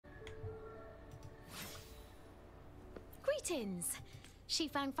Greetings.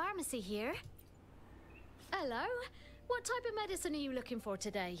 Shifang Pharmacy here. Hello. What type of medicine are you looking for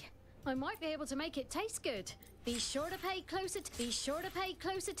today? I might be able to make it taste good. Be sure to pay close attention to the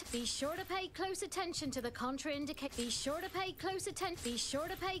contraindicate. Be sure to pay close attention to the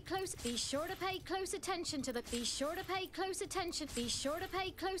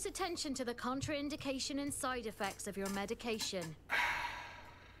contraindication and side effects of your medication.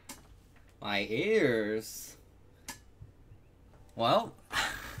 My ears. Well,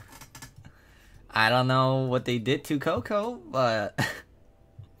 I don't know what they did to Coco, but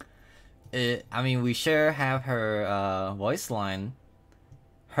I mean, we sure have her voice line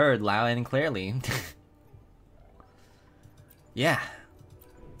heard loud and clearly. Yeah.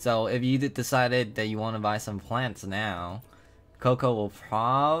 So if you decided that you want to buy some plants now, Coco will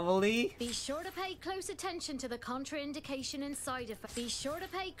probably... Be sure to pay close attention to the contraindication and side effects. Be sure to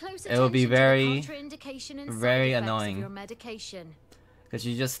pay close attention It will be very, to the contraindication and very side effects annoying. of your medication. Because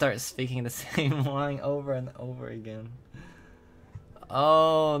you just start speaking the same line over and over again.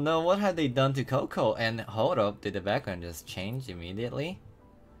 Oh no, what had they done to Coco? And hold up, did the background just change immediately?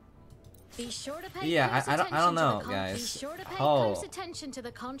 Be sure to pay Yeah, close I don't know, attention to the guys. Be sure to pay Oh. close attention to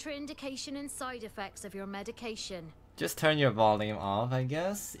the contraindication and side effects of your medication. Just turn your volume off, I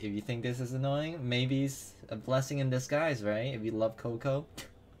guess, if you think this is annoying. Maybe it's a blessing in disguise, right? If you love Coco.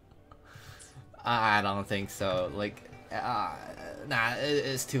 I don't think so. Like, nah,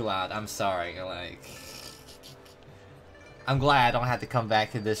 it's too loud. I'm sorry. Like, I'm glad I don't have to come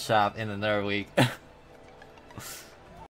back to this shop in another week.